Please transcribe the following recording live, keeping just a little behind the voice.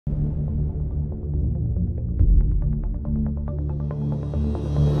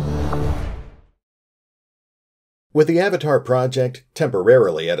With the Avatar project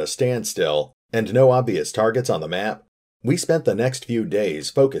temporarily at a standstill and no obvious targets on the map, we spent the next few days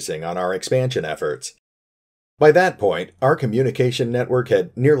focusing on our expansion efforts. By that point, our communication network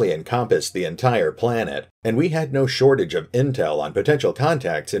had nearly encompassed the entire planet, and we had no shortage of intel on potential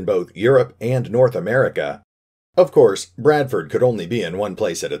contacts in both Europe and North America. Of course, Bradford could only be in one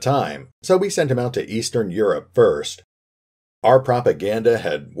place at a time, so we sent him out to Eastern Europe first. Our propaganda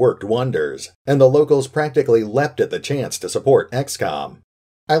had worked wonders, and the locals practically leapt at the chance to support XCOM.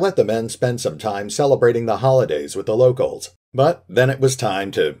 I let the men spend some time celebrating the holidays with the locals, but then it was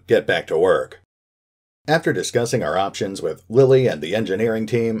time to get back to work. After discussing our options with Lily and the engineering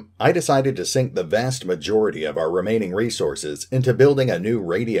team, I decided to sink the vast majority of our remaining resources into building a new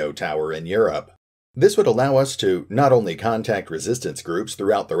radio tower in Europe. This would allow us to not only contact resistance groups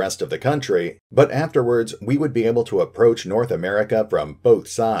throughout the rest of the country, but afterwards we would be able to approach North America from both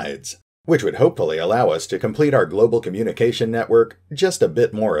sides, which would hopefully allow us to complete our global communication network just a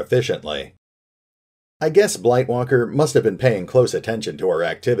bit more efficiently. I guess Blightwalker must have been paying close attention to our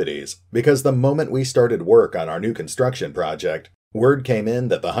activities, because the moment we started work on our new construction project, word came in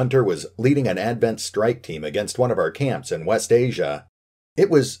that the Hunter was leading an Advent strike team against one of our camps in West Asia. It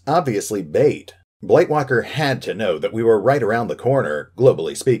was obviously bait. Blightwalker had to know that we were right around the corner,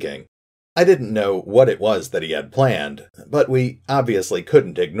 globally speaking. I didn't know what it was that he had planned, but we obviously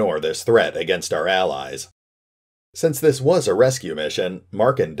couldn't ignore this threat against our allies. Since this was a rescue mission,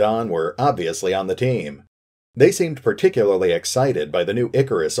 Mark and Don were obviously on the team. They seemed particularly excited by the new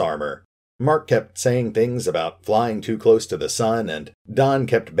Icarus armor. Mark kept saying things about flying too close to the sun, and Don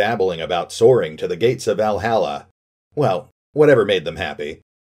kept babbling about soaring to the gates of Valhalla. Well, whatever made them happy.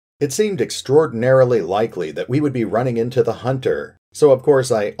 It seemed extraordinarily likely that we would be running into the Hunter, so of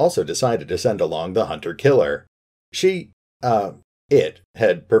course I also decided to send along the Hunter Killer. It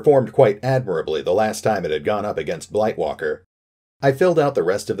had performed quite admirably the last time it had gone up against Blightwalker. I filled out the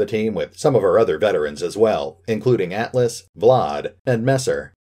rest of the team with some of our other veterans as well, including Atlas, Vlad, and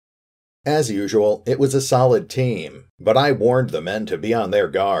Messer. As usual, it was a solid team, but I warned the men to be on their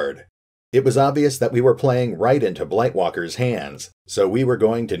guard. It was obvious that we were playing right into Blightwalker's hands, so we were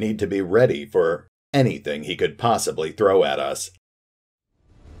going to need to be ready for anything he could possibly throw at us.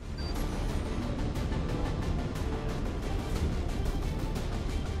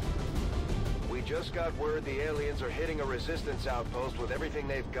 Just got word the aliens are hitting a resistance outpost with everything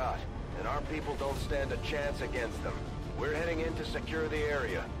they've got, and our people don't stand a chance against them. We're heading in to secure the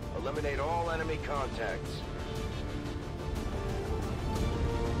area, eliminate all enemy contacts.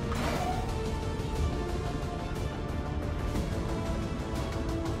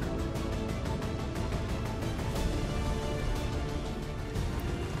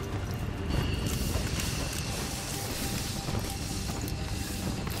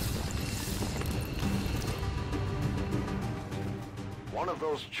 One of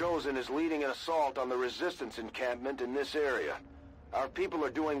those chosen is leading an assault on the resistance encampment in this area. Our people are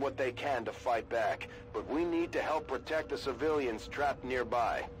doing what they can to fight back, but we need to help protect the civilians trapped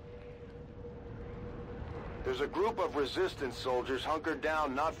nearby. There's a group of resistance soldiers hunkered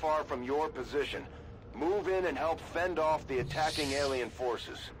down not far from your position. Move in and help fend off the attacking alien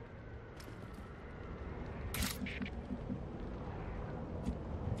forces.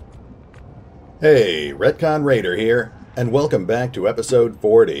 Hey, RetconRaider here, and welcome back to episode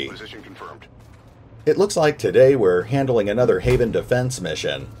 40. Position confirmed. It looks like today we're handling another Haven defense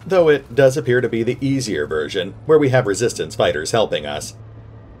mission, though it does appear to be the easier version, where we have resistance fighters helping us.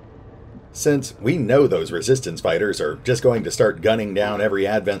 Since we know those resistance fighters are just going to start gunning down every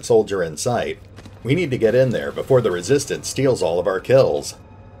Advent soldier in sight, we need to get in there before the resistance steals all of our kills.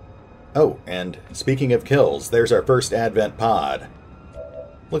 Oh, and speaking of kills, there's our first Advent pod.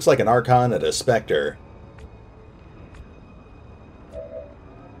 Looks like an Archon and a Spectre.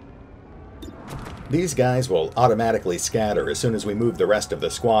 These guys will automatically scatter as soon as we move the rest of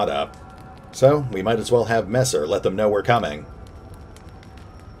the squad up, so we might as well have Messer let them know we're coming.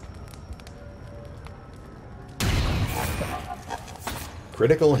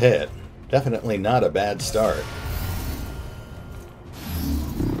 Critical hit. Definitely not a bad start.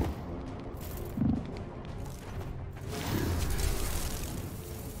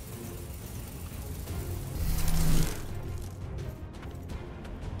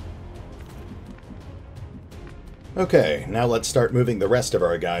 Okay, now let's start moving the rest of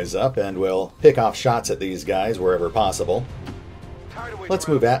our guys up, and we'll pick off shots at these guys wherever possible. Let's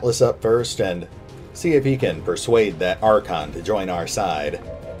move Atlas up first and see if he can persuade that Archon to join our side.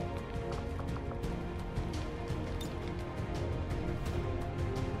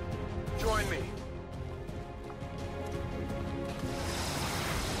 Join me.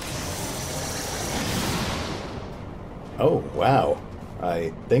 Oh, wow.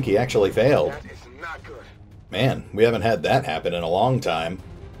 I think he actually failed. That is not good. Man, we haven't had that happen in a long time.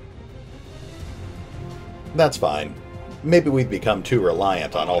 That's fine. Maybe we've become too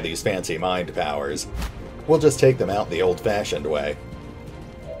reliant on all these fancy mind powers. We'll just take them out the old-fashioned way.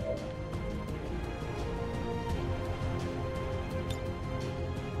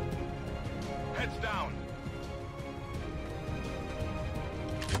 Heads down.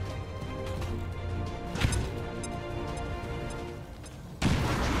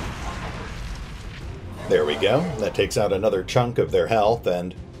 There we go. That takes out another chunk of their health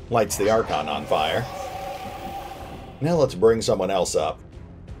and lights the Archon on fire. Now let's bring someone else up.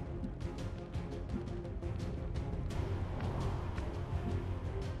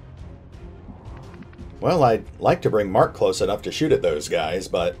 Well, I'd like to bring Mark close enough to shoot at those guys,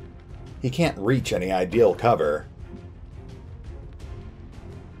 but he can't reach any ideal cover.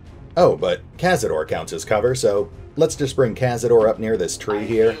 Oh, but Cazador counts as cover, so let's just bring Cazador up near this tree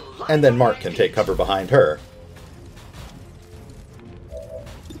here, and then Mark can take cover behind her.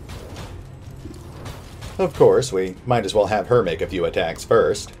 Of course, we might as well have her make a few attacks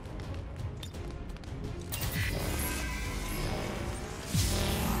first.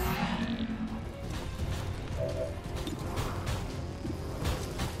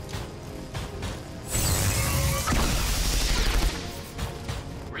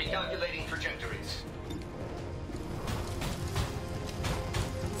 Recalculating trajectories.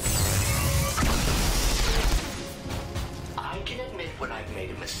 I can admit when I've made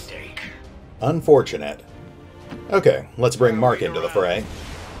a mistake. Unfortunate. Okay, let's bring Mark into the fray.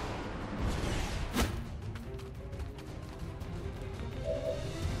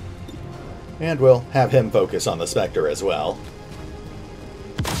 And we'll have him focus on the Spectre as well.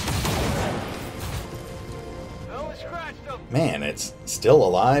 Man, it's still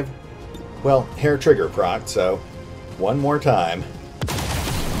alive? Well, hair trigger procced, so one more time.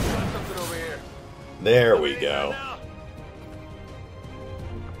 There we go.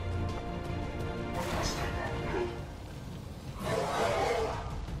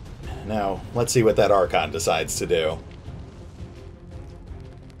 Now, let's see what that Archon decides to do.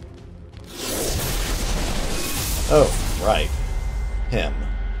 Oh, right. Him.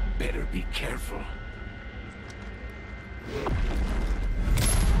 Better be careful.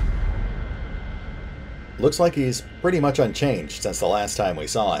 Looks like he's pretty much unchanged since the last time we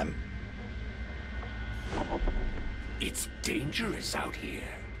saw him. It's dangerous out here.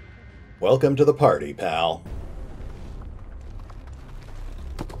 Welcome to the party, pal.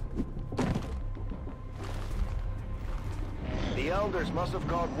 The Elders must have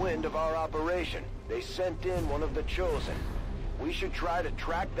caught wind of our operation. They sent in one of the Chosen. We should try to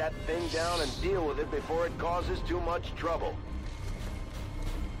track that thing down and deal with it before it causes too much trouble.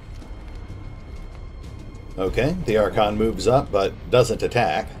 Okay, the Archon moves up but doesn't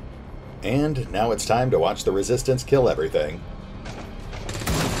attack. And now it's time to watch the Resistance kill everything.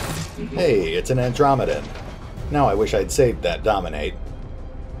 Hey, it's an Andromedan. Now I wish I'd saved that Dominate.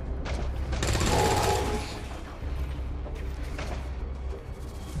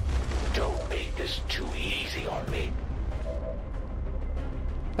 Don't make this too easy on me.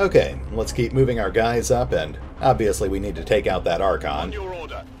 Okay, let's keep moving our guys up, and obviously we need to take out that Archon. Your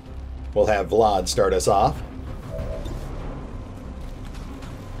order. We'll have Vlad start us off.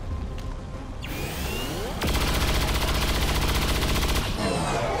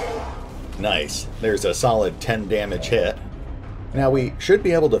 Nice. There's a solid 10 damage hit. Now we should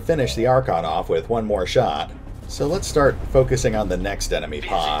be able to finish the Archon off with one more shot. So let's start focusing on the next enemy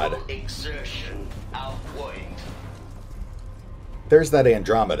pod. Exertion outpoint. There's that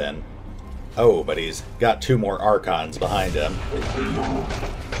Andromedan. Oh, but he's got two more Archons behind him.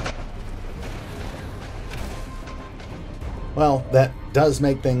 Well, that does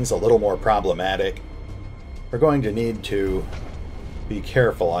make things a little more problematic. We're going to need to be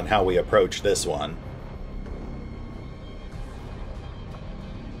careful on how we approach this one.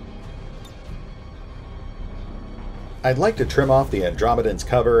 I'd like to trim off the Andromedan's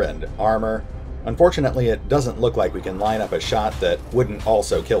cover and armor. Unfortunately, it doesn't look like we can line up a shot that wouldn't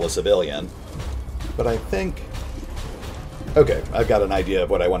also kill a civilian. But I think... Okay, I've got an idea of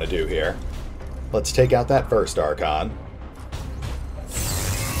what I want to do here. Let's take out that first Archon.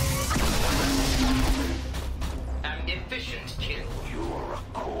 An efficient kill. You're a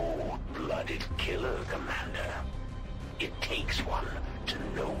cold-blooded killer, Commander. It takes one to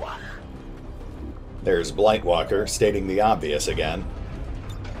know one. There's Blightwalker stating the obvious again.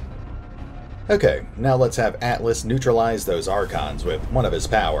 Okay, now let's have Atlas neutralize those Archons with one of his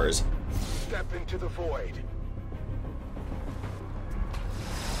powers. Step into the void.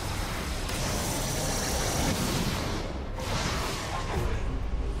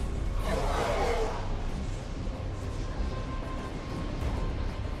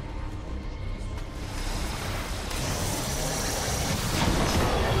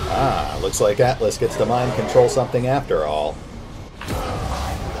 looks like Atlas gets to mind control something after all. I'm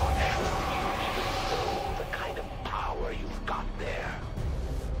not sure the kind of power you've got there.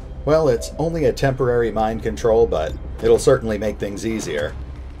 Well, it's only a temporary mind control, but it'll certainly make things easier.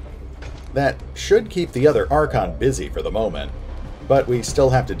 That should keep the other Archon busy for the moment, but we still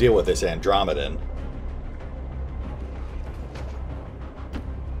have to deal with this Andromedan.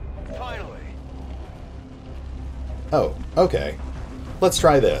 Finally. Oh, okay. Let's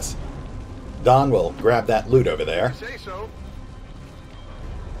try this. Don will grab that loot over there. Say so.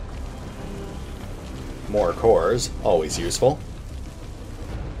 More cores, always useful.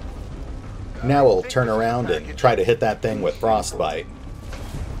 Now we'll turn around and try to hit that thing with Frostbite.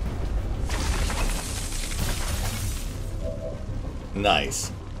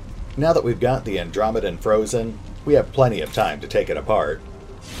 Nice. Now that we've got the Andromedan frozen, we have plenty of time to take it apart.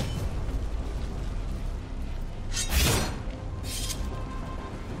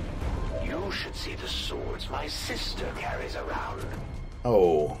 You should see the swords my sister carries around.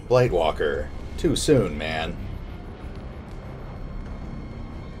 Oh, Blightwalker. Too soon, man.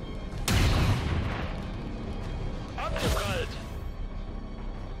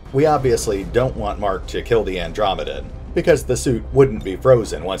 We obviously don't want Mark to kill the Andromedan, because the suit wouldn't be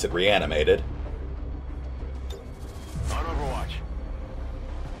frozen once it reanimated. On Overwatch.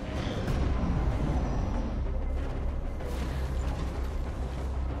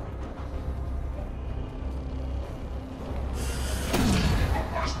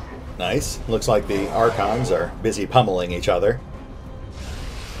 Nice. Looks like the Archons are busy pummeling each other.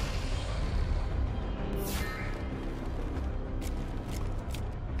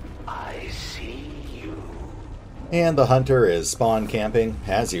 I see you. And the Hunter is spawn camping,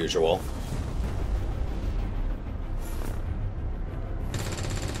 as usual.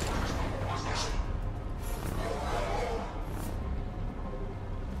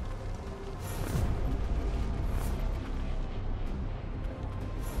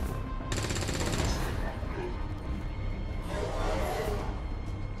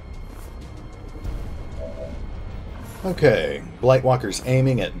 Okay, Blightwalker's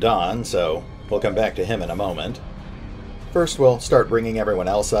aiming at Don, so we'll come back to him in a moment. First, we'll start bringing everyone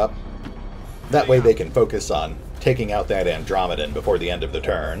else up. That way they can focus on taking out that Andromedan before the end of the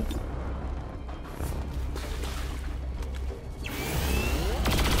turn.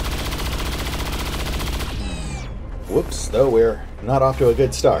 Whoops, though we're not off to a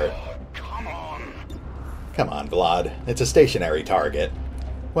good start. Come on, Vlad. It's a stationary target.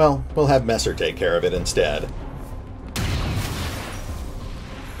 Well, we'll have Messer take care of it instead.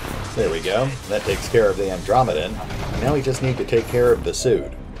 There we go. That takes care of the Andromedan. Now we just need to take care of the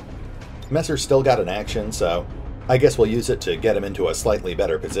suit. Messer's still got an action, so I guess we'll use it to get him into a slightly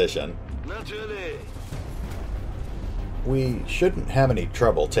better position. We shouldn't have any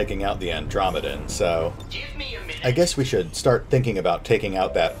trouble taking out the Andromedan, so I guess we should start thinking about taking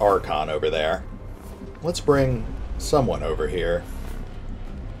out that Archon over there. Let's bring someone over here.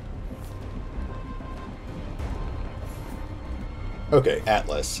 Okay,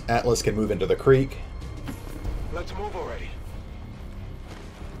 Atlas. Atlas can move into the creek. Let's move already.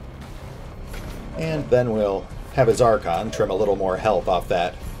 And then we'll have his Archon trim a little more health off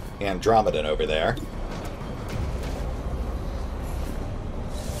that Andromedan over there.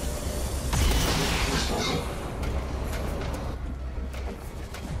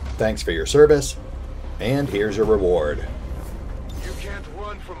 Thanks for your service, and here's your reward. You can't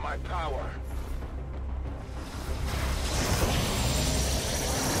run from my power.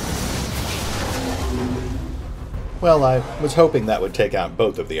 Well, I was hoping that would take out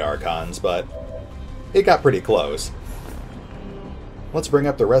both of the Archons, but it got pretty close. Let's bring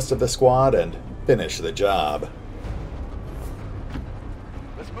up the rest of the squad and finish the job.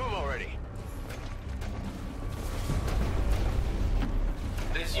 Let's move already.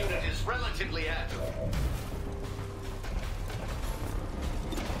 This unit is relatively active.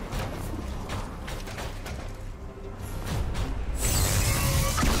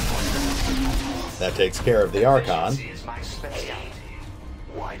 That takes care of the Archon. Efficiency is my specialty.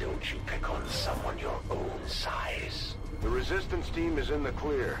 Why don't you pick on someone your own size? The resistance team is in the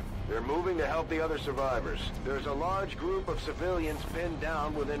clear. They're moving to help the other survivors. There's a large group of civilians pinned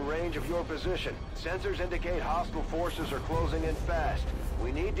down within range of your position. Sensors indicate hostile forces are closing in fast.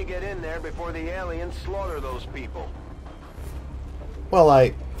 We need to get in there before the aliens slaughter those people. Well,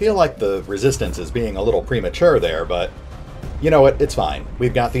 I feel like the resistance is being a little premature there, but you know what? It's fine.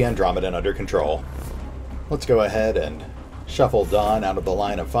 We've got the Andromedan under control. Let's go ahead and shuffle Dawn out of the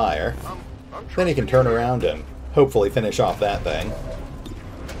line of fire. Then he can turn around and hopefully finish off that thing.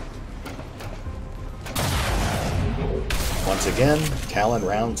 Once again, Talon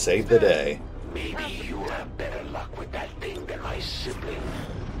round saved the day. Maybe you have better luck with that thing than my sibling.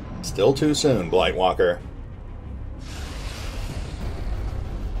 Still too soon, Blightwalker.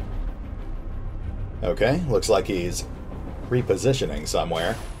 Okay, looks like he's repositioning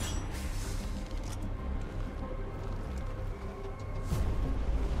somewhere.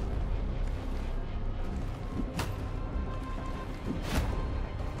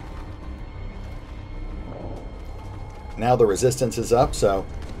 Now the resistance is up, so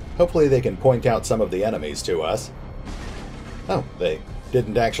hopefully they can point out some of the enemies to us. Oh, they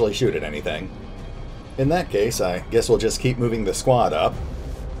didn't actually shoot at anything. In that case, I guess we'll just keep moving the squad up.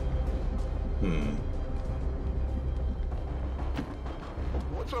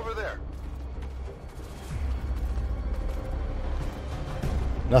 What's over there?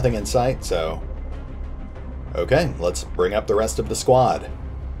 Nothing in sight, so... Okay, let's bring up the rest of the squad.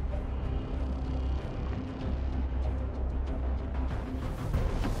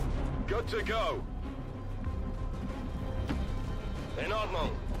 Good to go. In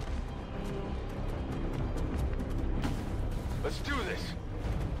ordnung. Let's do this.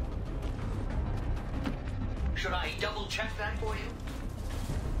 Should I double check that for you?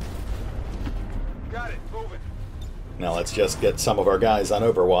 Got it. Moving. Now let's just get some of our guys on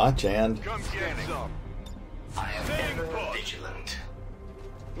Overwatch and... Come get some. I am ever vigilant.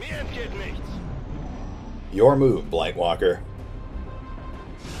 Me and kid mates. Your move, Blightwalker.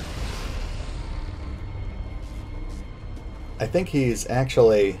 I think he's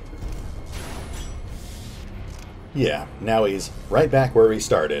actually... Yeah, now he's right back where he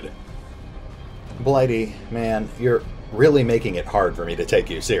started. Blighty, man, you're really making it hard for me to take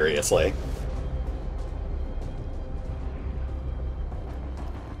you seriously.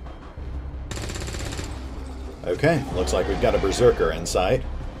 Okay, looks like we've got a Berserker in sight.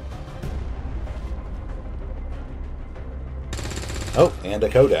 Oh, and a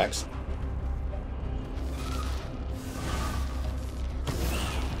Codex.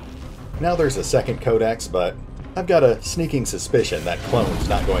 Now there's a second Codex, but I've got a sneaking suspicion that Clone's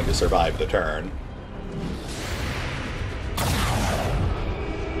not going to survive the turn.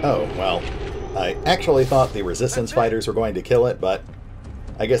 Oh, well, I actually thought the Resistance fighters were going to kill it, but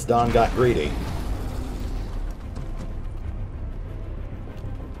I guess Dawn got greedy.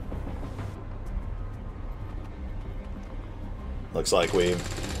 Looks like we've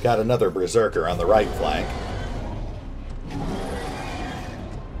got another Berserker on the right flank.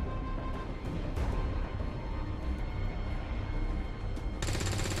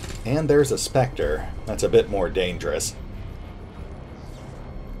 And there's a Spectre. That's a bit more dangerous.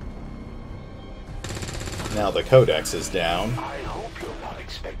 Now the Codex is down. I hope you're not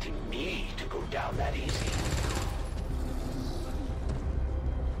expecting me to go down that easy.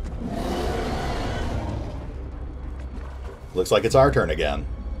 Looks like it's our turn again.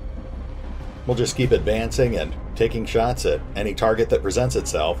 We'll just keep advancing and taking shots at any target that presents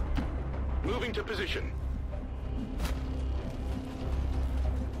itself. Moving to position.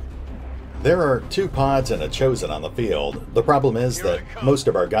 There are 2 pods and a Chosen on the field. The problem is that most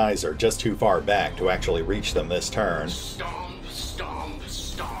of our guys are just too far back to actually reach them this turn. Stomp, stomp,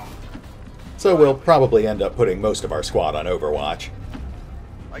 stomp. So we'll probably end up putting most of our squad on Overwatch.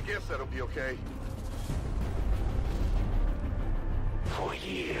 I guess that'll be okay. For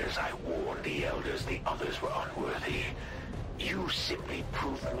years I warned the elders the others were unworthy. You simply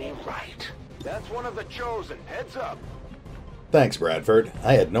proved me right. That's one of the Chosen. Heads up. Thanks, Bradford.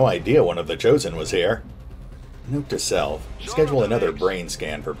 I had no idea one of the Chosen was here. Note to self, schedule another brain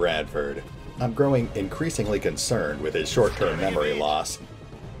scan for Bradford. I'm growing increasingly concerned with his short-term memory loss.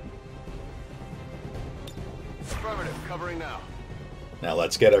 Affirmative. Covering now. Now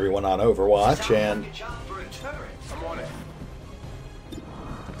let's get everyone on Overwatch, and I'm on it.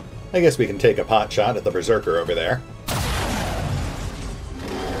 I guess we can take a pot shot at the Berserker over there.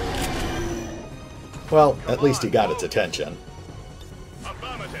 Well, at least he got its attention.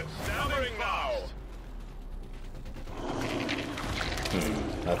 Affirmative. Covering now.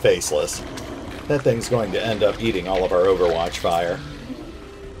 A Faceless. That thing's going to end up eating all of our Overwatch fire.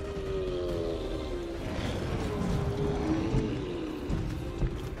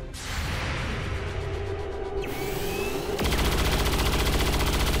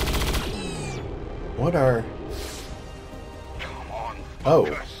 What are... Come on. Oh.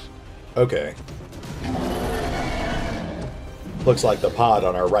 Focus. Okay. Looks like the pod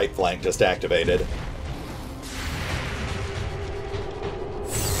on our right flank just activated.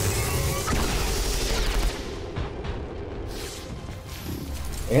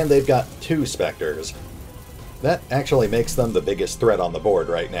 And they've got 2 Spectres. That actually makes them the biggest threat on the board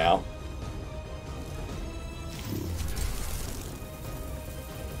right now.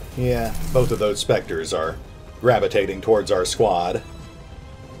 Yeah, both of those spectres are gravitating towards our squad.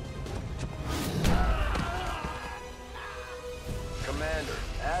 Commander,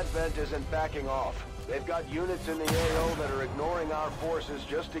 Advent isn't backing off. They've got units in the AO that are ignoring our forces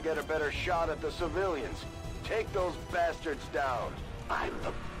just to get a better shot at the civilians. Take those bastards down. I'm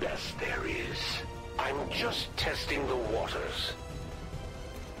the best there is. I'm just testing the waters.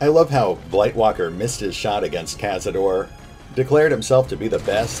 I love how Blightwalker missed his shot against Cazador, declared himself to be the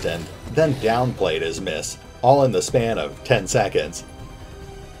best, and then downplayed his miss, all in the span of 10 seconds.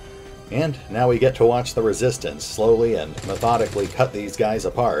 And now we get to watch the Resistance slowly and methodically cut these guys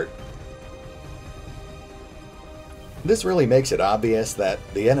apart. This really makes it obvious that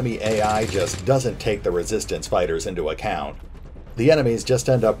the enemy AI just doesn't take the Resistance fighters into account. The enemies just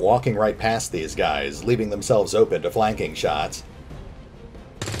end up walking right past these guys, leaving themselves open to flanking shots.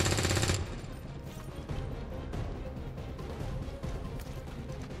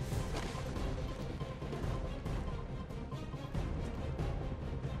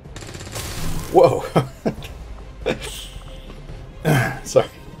 Whoa! Sorry.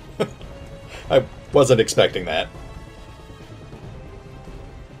 I wasn't expecting that.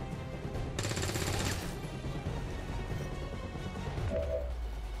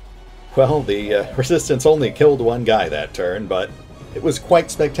 Well, the Resistance only killed one guy that turn, but it was quite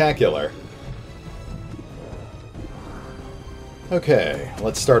spectacular. Okay,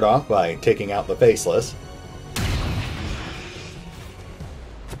 let's start off by taking out the Faceless.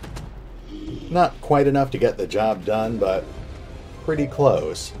 Not quite enough to get the job done, but pretty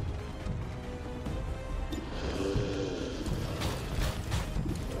close.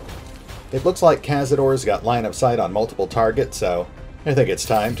 It looks like Cazador's got line of sight on multiple targets, so I think it's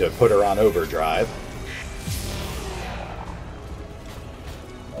time to put her on overdrive.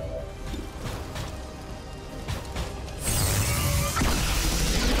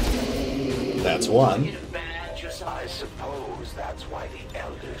 That's one. I suppose that's why the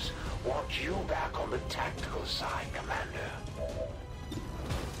Elders want you back on the tactical side, Commander.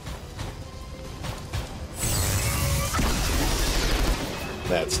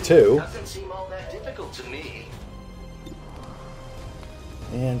 That's two. Doesn't seem all that difficult to me.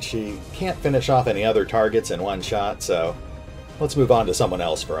 And she can't finish off any other targets in one shot, so let's move on to someone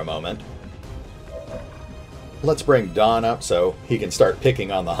else for a moment. Let's bring Don up so he can start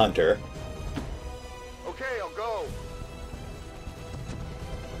picking on the Hunter. Okay, I'll go.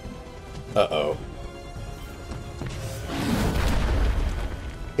 Uh-oh.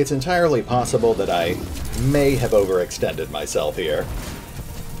 It's entirely possible that I may have overextended myself here.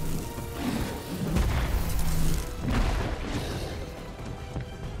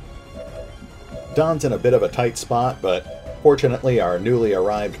 Don's in a bit of a tight spot, but fortunately our newly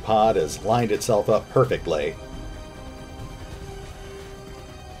arrived pod has lined itself up perfectly.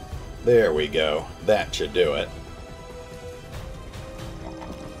 There we go. That should do it.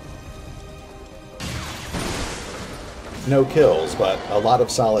 No kills, but a lot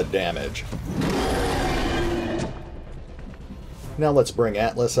of solid damage. Now let's bring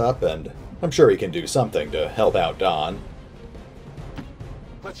Atlas up, and I'm sure he can do something to help out Don.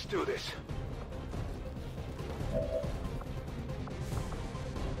 Let's do this.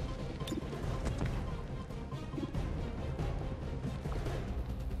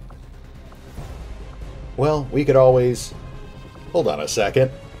 Well, we could always... Hold on a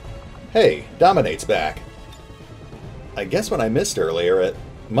second. Hey, Dominate's back. I guess what I missed earlier, it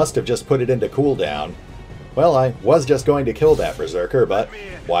must have just put it into cooldown. Well, I was just going to kill that Berserker, but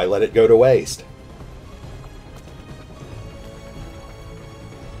why let it go to waste?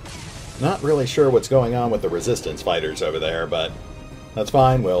 Not really sure what's going on with the Resistance fighters over there, but that's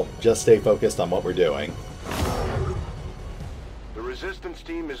fine, we'll just stay focused on what we're doing. The Resistance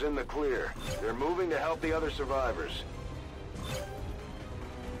team is in the clear. They're moving to help the other survivors.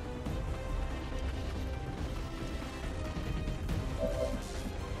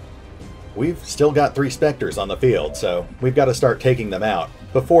 We've still got 3 Spectres on the field, so we've got to start taking them out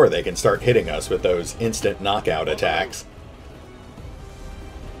before they can start hitting us with those instant knockout attacks.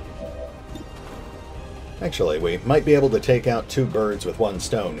 Actually, we might be able to take out 2 birds with 1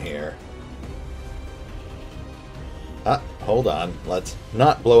 stone here. Ah, hold on. Let's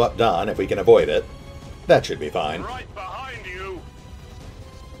not blow up Don if we can avoid it. That should be fine. Right behind you.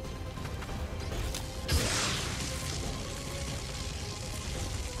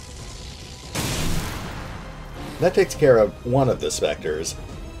 That takes care of one of the Spectres.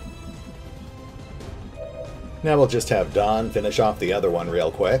 Now we'll just have Don finish off the other one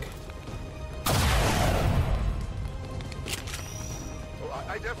real quick.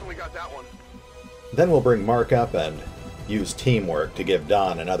 I definitely got that one. Then we'll bring Mark up and use teamwork to give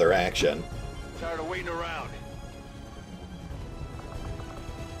Don another action. Tired of waiting around.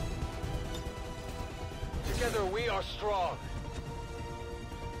 Together we are strong.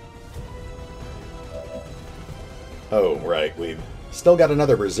 Oh, right, we've still got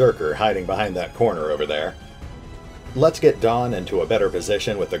another Berserker hiding behind that corner over there. Let's get Don into a better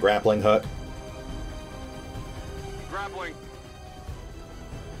position with the grappling hook. Grappling.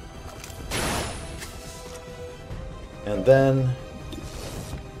 And then...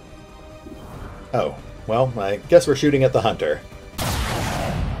 oh, well, I guess we're shooting at the hunter.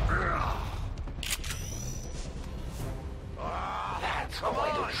 That's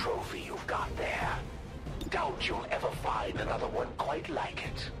quite a trophy you've got there. Doubt you'll ever find another one quite like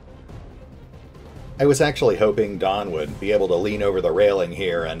it. I was actually hoping Don would be able to lean over the railing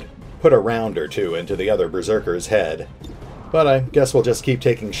here and put a round or two into the other Berserker's head. But I guess we'll just keep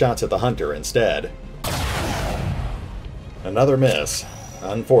taking shots at the hunter instead. Another miss.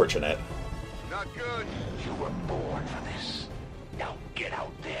 Unfortunate. Not good. You were born for this. Now get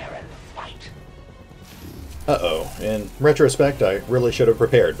out there and fight. Uh-oh. In retrospect, I really should have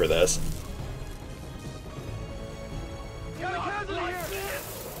prepared for this.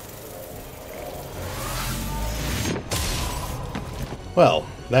 Well,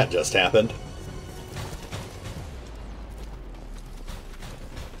 that just happened.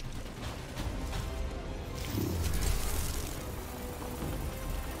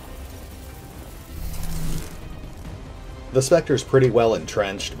 The Spectre's pretty well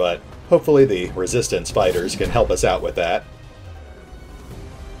entrenched, but hopefully the Resistance fighters can help us out with that.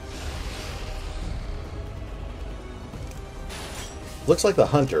 Looks like the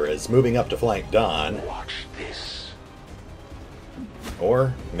Hunter is moving up to flank Don. Watch this.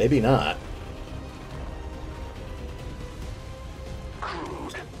 Or maybe not.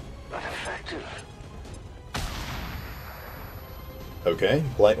 Crude, but effective. Okay,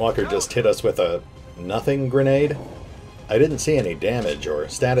 Blightwalker just hit us with a nothing grenade. I didn't see any damage or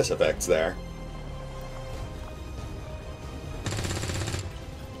status effects there.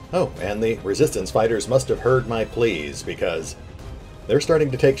 Oh, and the Resistance fighters must have heard my pleas, because they're starting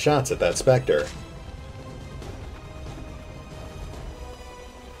to take shots at that Spectre.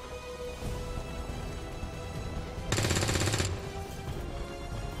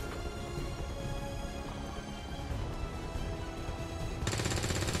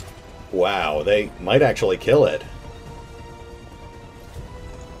 Wow, they might actually kill it.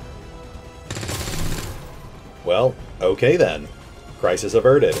 Well, okay then. Crisis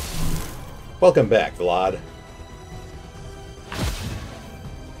averted. Welcome back, Vlad.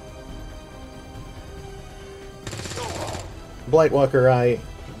 Blightwalker, I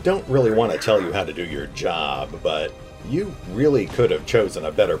don't really want to tell you how to do your job, but you really could have chosen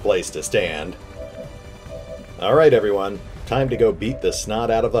a better place to stand. Alright everyone, time to go beat the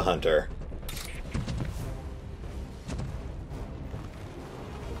snot out of the Hunter.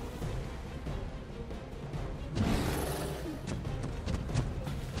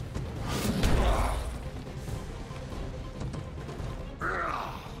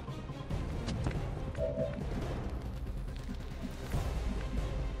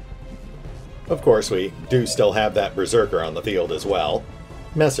 Of course, we do still have that Berserker on the field as well.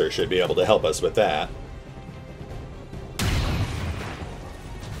 Messer should be able to help us with that.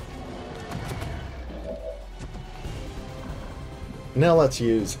 Now let's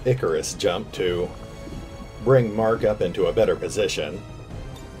use Icarus Jump to bring Mark up into a better position.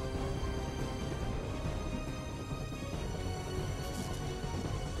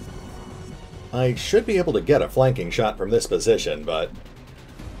 I should be able to get a flanking shot from this position, but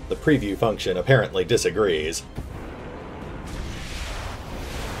the preview function apparently disagrees.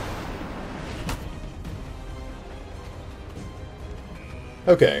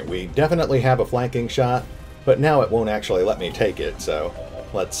 Okay, we definitely have a flanking shot, but now it won't actually let me take it, so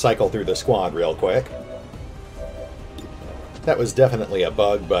let's cycle through the squad real quick. That was definitely a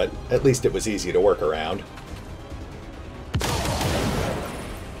bug, but at least it was easy to work around.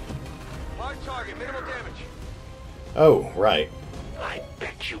 Hard target, minimal damage. Oh, right. I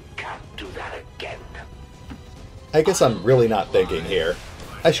bet you can't do that again. I guess I'm really not thinking here.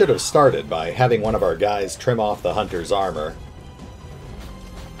 I should have started by having one of our guys trim off the Hunter's armor.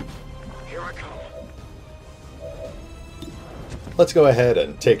 Here I come. Let's go ahead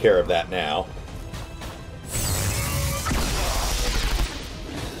and take care of that now.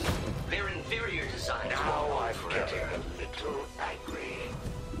 They're inferior design. Now I'm getting a little angry.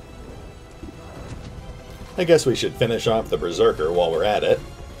 I guess we should finish off the Berserker while we're at it.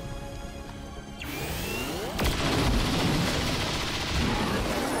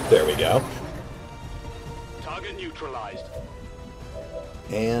 There we go. Target neutralized.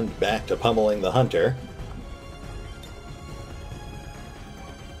 And back to pummeling the hunter.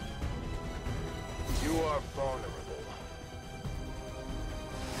 You are vulnerable.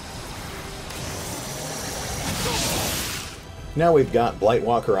 Now we've got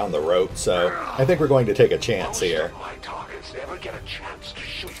Blightwalker on the rope, so I think we're going to take a chance here. Most of my targets never get a chance to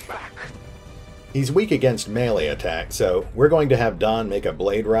shoot back. He's weak against melee attack, so we're going to have Don make a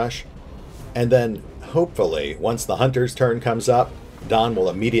blade rush. And then, hopefully, once the hunter's turn comes up, Don will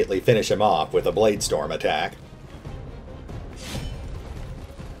immediately finish him off with a blade storm attack.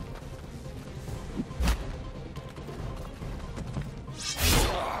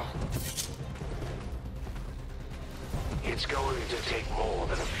 It's going to take more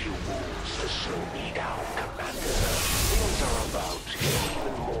than a few wounds to slow me down, Commander. Things are about to get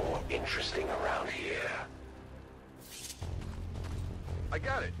even more interesting around here. I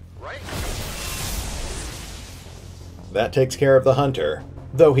got it, right? That takes care of the hunter,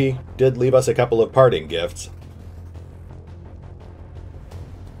 though he did leave us a couple of parting gifts.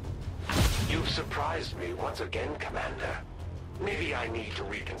 You've surprised me once again, Commander. Maybe I need to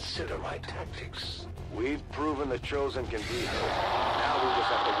reconsider my tactics. We've proven the Chosen can be hurt. Now we just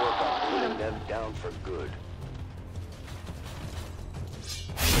have to work on putting them down for good.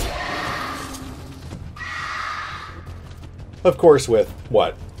 Of course, with,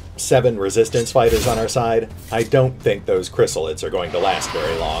 what, 7 resistance fighters on our side, I don't think those chrysalids are going to last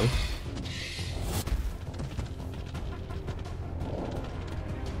very long.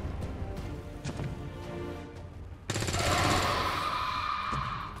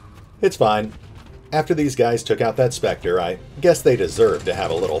 It's fine. After these guys took out that Spectre, I guess they deserve to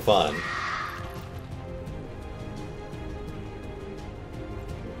have a little fun.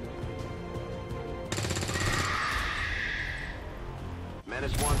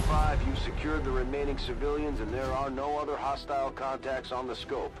 Menace 1-5, you've secured the remaining civilians and there are no other hostile contacts on the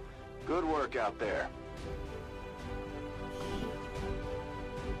scope. Good work out there.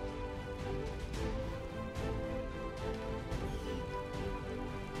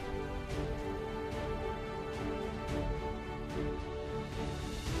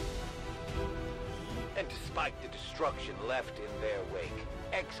 And despite the destruction left in their wake,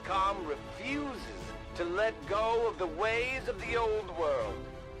 XCOM refuses to let go of the ways of the old world.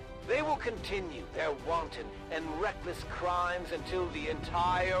 They will continue their wanton and reckless crimes until the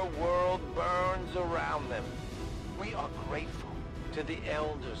entire world burns around them. We are grateful to the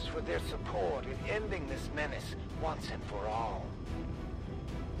Elders for their support in ending this menace once and for all.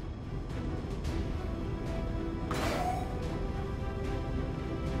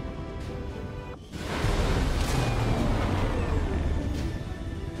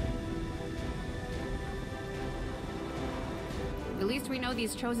 At least we know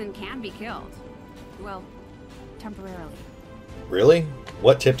these Chosen can be killed. Well, temporarily. Really?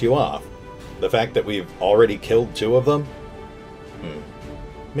 What tipped you off? The fact that we've already killed 2 of them?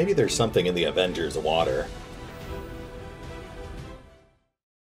 Maybe there's something in the Avengers' water.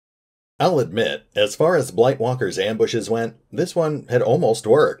 I'll admit, as far as Blightwalker's ambushes went, this one had almost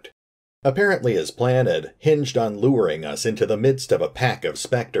worked. Apparently his plan had hinged on luring us into the midst of a pack of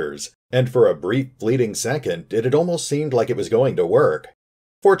spectres, and for a brief fleeting second it had almost seemed like it was going to work.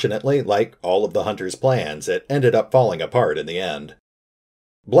 Fortunately, like all of the hunter's plans, it ended up falling apart in the end.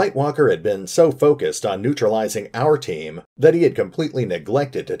 Blightwalker had been so focused on neutralizing our team that he had completely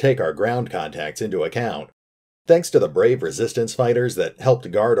neglected to take our ground contacts into account. Thanks to the brave resistance fighters that helped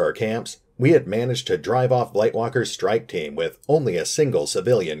guard our camps, we had managed to drive off Blightwalker's strike team with only a single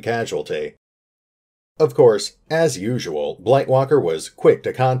civilian casualty. Of course, as usual, Blightwalker was quick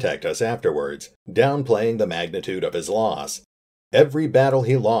to contact us afterwards, downplaying the magnitude of his loss. Every battle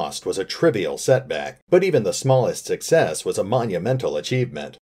he lost was a trivial setback, but even the smallest success was a monumental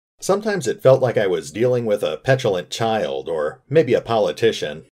achievement. Sometimes it felt like I was dealing with a petulant child, or maybe a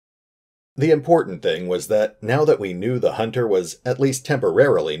politician. The important thing was that now that we knew the hunter was at least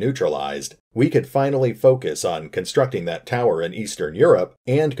temporarily neutralized, we could finally focus on constructing that tower in Eastern Europe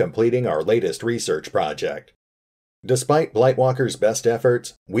and completing our latest research project. Despite Blightwalker's best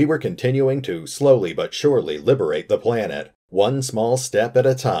efforts, we were continuing to slowly but surely liberate the planet, one small step at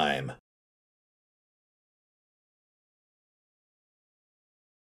a time.